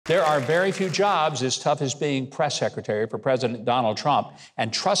There are very few jobs as tough as being press secretary for President Donald Trump.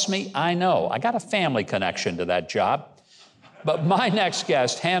 And trust me, I know. I got a family connection to that job. But my next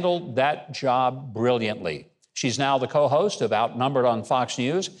guest handled that job brilliantly. She's now the co-host of Outnumbered on Fox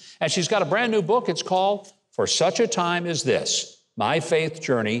News, and she's got a brand new book. It's called For Such a Time as This, My Faith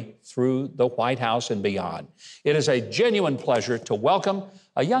Journey Through the White House and Beyond. It is a genuine pleasure to welcome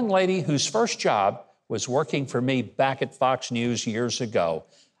a young lady whose first job was working for me back at Fox News years ago.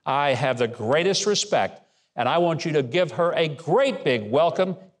 I have the greatest respect, and I want you to give her a great big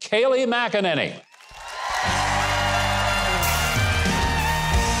welcome, Kayleigh McEnany.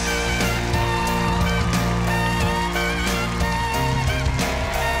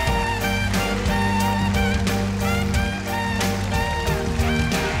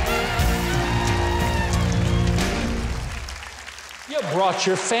 You brought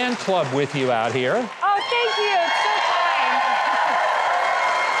your fan club with you out here. Oh, thank you. It's so kind.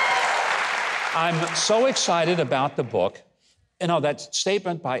 I'm so excited about the book. You know, that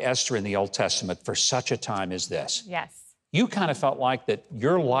statement by Esther in the Old Testament, for such a time as this. Yes. You kind of felt like that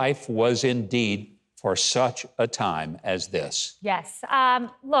your life was indeed for such a time as this. Yes.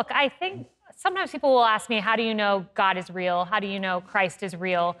 Look, I think sometimes people will ask me, how do you know God is real? How do you know Christ is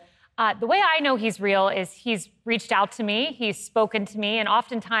real? The way I know he's real is he's reached out to me, he's spoken to me, and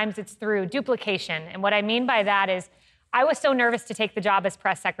oftentimes it's through duplication. And what I mean by that is I was so nervous to take the job as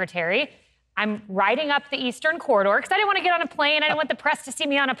press secretary. I'm riding up the Eastern Corridor because I didn't want to get on a plane. I didn't want the press to see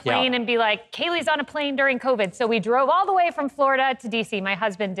me on a plane and be like, Kayleigh's on a plane during COVID. So we drove all the way from Florida to D.C. My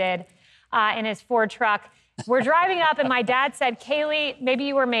husband did in his Ford truck. We're driving up and my dad said, Kayleigh, maybe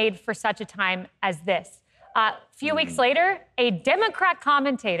you were made for such a time as this. A few weeks later, a Democrat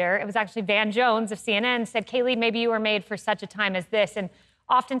commentator, it was actually Van Jones of CNN, said, Kayleigh, maybe you were made for such a time as this. And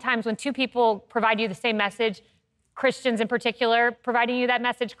oftentimes when two people provide you the same message, Christians in particular, providing you that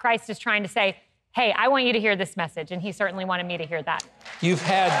message, Christ is trying to say, hey, I want you to hear this message. And he certainly wanted me to hear that. You've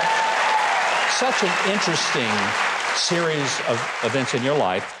had such an interesting series of events in your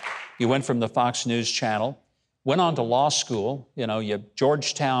life. You went from the Fox News Channel, went on to law school, you know, you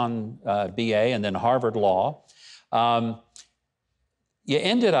Georgetown BA and then Harvard Law. You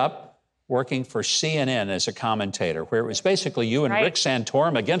ended up working for CNN as a commentator, where it was basically you and Rick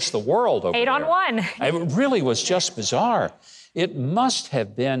Santorum against the world over 8 on 1. It really was just bizarre. It must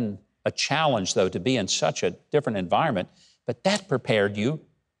have been a challenge, though, to be in such a different environment, but that prepared you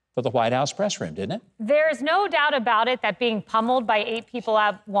for the White House press room, didn't it? There's no doubt about it that being pummeled by 8 people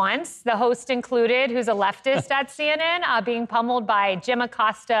at once, the host included, who's a leftist at CNN, being pummeled by Jim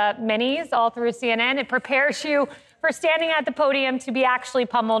Acosta minis all through CNN, it prepares you for standing at the podium to be actually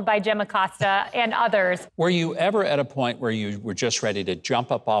pummeled by Jim Acosta and others. Were you ever at a point where you were just ready to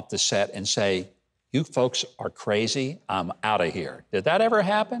jump up off the set and say, you folks are crazy, I'm out of here? Did that ever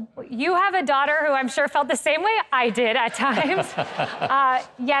happen? You have a daughter who I'm sure felt the same way I did at times.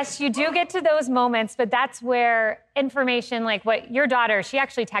 Yes, you do get to those moments, but that's where information like what your daughter, she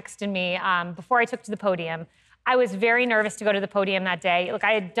actually texted me before I took to the podium. I was very nervous to go to the podium that day. Look,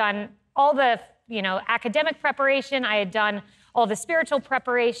 I had done all the academic preparation. I had done all the spiritual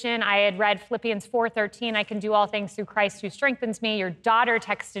preparation. I had read Philippians 4:13, I can do all things through Christ who strengthens me. Your daughter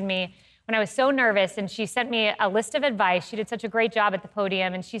texted me when I was so nervous, and she sent me a list of advice. She did such a great job at the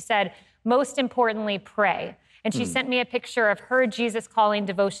podium, and she said, most importantly, pray. And she sent me a picture of her Jesus Calling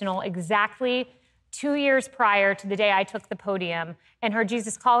devotional exactly 2 years prior to the day I took the podium. And her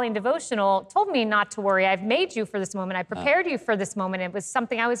Jesus Calling devotional told me not to worry. I've made you for this moment. I prepared you for this moment. It was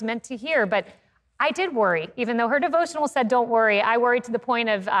something I was meant to hear, but I did worry. Even though her devotional said, don't worry, I worried to the point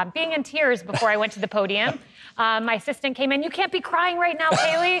of being in tears before I went to the podium. My assistant came in, you can't be crying right now,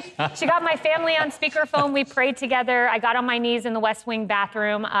 Kayleigh. She got my family on speakerphone. We prayed together. I got on my knees in the West Wing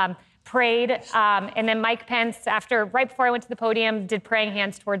bathroom, prayed. And then Mike Pence, right before I went to the podium, did praying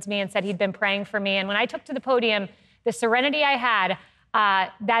hands towards me and said he'd been praying for me. And when I took to the podium, the serenity I had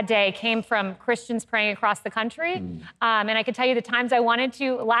that day came from Christians praying across the country. And I can tell you the times I wanted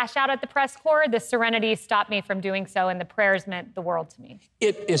to lash out at the press corps, the serenity stopped me from doing so, and the prayers meant the world to me.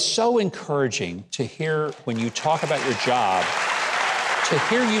 It is so encouraging to hear when you talk about your job, to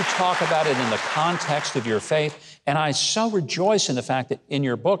hear you talk about it in the context of your faith. And I so rejoice in the fact that in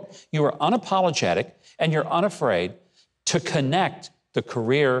your book, you are unapologetic and you're unafraid to connect the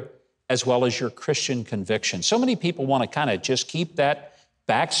career as well as your Christian conviction. So many people want to kind of just keep that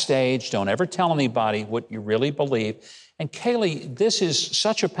backstage, don't ever tell anybody what you really believe. And Kayleigh, this is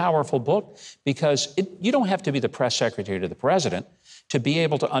such a powerful book because you don't have to be the press secretary to the president to be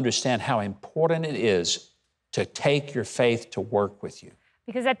able to understand how important it is to take your faith to work with you.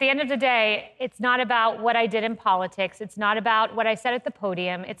 Because at the end of the day, it's not about what I did in politics. It's not about what I said at the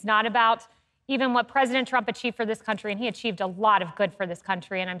podium. It's not about even what President Trump achieved for this country, and he achieved a lot of good for this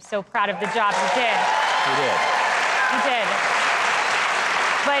country, and I'm so proud of the job he did. He did. He did.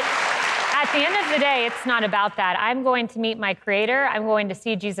 But at the end of the day, it's not about that. I'm going to meet my Creator. I'm going to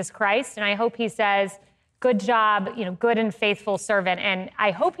see Jesus Christ, and I hope he says, good job, good and faithful servant. And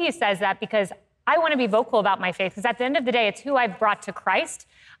I hope he says that because I want to be vocal about my faith, because at the end of the day, it's who I've brought to Christ.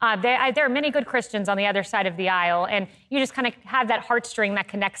 There are many good Christians on the other side of the aisle, and you just kind of have that heartstring that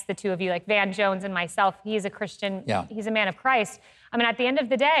connects the two of you, like Van Jones and myself. He's a Christian. Yeah. He's a man of Christ. I mean, at the end of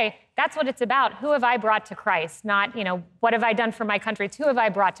the day, that's what it's about. Who have I brought to Christ? Not, what have I done for my country? It's who have I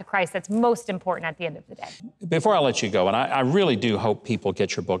brought to Christ that's most important at the end of the day. Before I let you go, and I really do hope people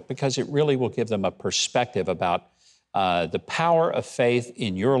get your book, because it really will give them a perspective about the power of faith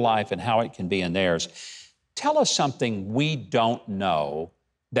in your life and how it can be in theirs. Tell us something we don't know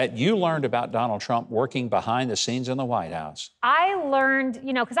that you learned about Donald Trump working behind the scenes in the White House. I learned,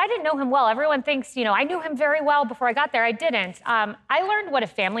 because I didn't know him well. Everyone thinks, I knew him very well before I got there. I didn't. I learned what a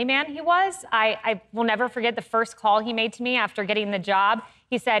family man he was. I will never forget the first call he made to me after getting the job.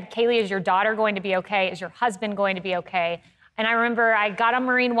 He said, Kayleigh, is your daughter going to be okay? Is your husband going to be okay? And I remember I got on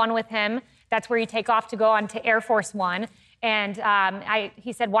Marine One with him. That's where you take off to go on to Air Force One. And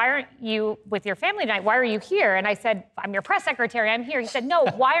he said, why aren't you with your family tonight? Why are you here? And I said, I'm your press secretary. I'm here. He said, no,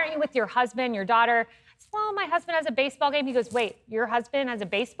 why aren't you with your husband, your daughter? I said, well, my husband has a baseball game. He goes, wait, your husband has a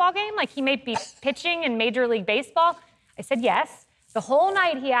baseball game? Like he may be pitching in Major League Baseball? I said, yes. The whole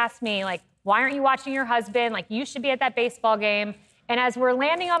night he asked me, like, why aren't you watching your husband? Like, you should be at that baseball game. And as we're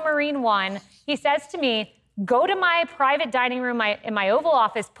landing on Marine One, he says to me, go to my private dining room in my Oval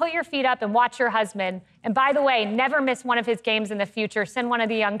Office, put your feet up and watch your husband. And by the way, never miss one of his games in the future. Send one of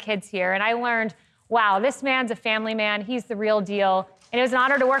the young kids here. And I learned, wow, this man's a family man. He's the real deal. And it was an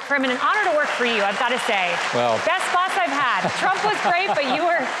honor to work for him and an honor to work for you, I've got to say. Well, best boss I've had. Trump was great, but you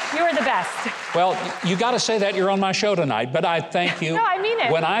were the best. Well, you got to say that. You're on my show tonight, but I thank you. No, I mean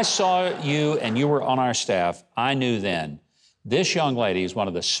it. When I saw you and you were on our staff, I knew then this young lady is one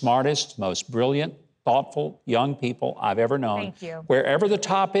of the smartest, most brilliant, thoughtful young people I've ever known. Thank you. Wherever the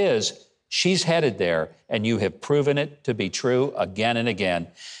top is, she's headed there, and you have proven it to be true again and again.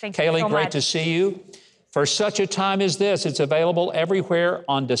 Thank Kayleigh, you so great much. to see you. For such a time as this, it's available everywhere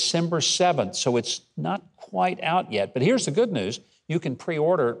on December 7th, so it's not quite out yet. But here's the good news. You can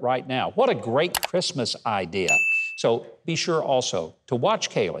pre-order it right now. What a great Christmas idea. So be sure also to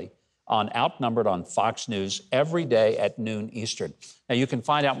watch Kayleigh on Outnumbered on Fox News every day at noon Eastern. Now, you can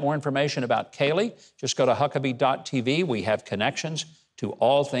find out more information about Kayleigh. Just go to Huckabee.tv. We have connections to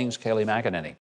all things Kayleigh McEnany.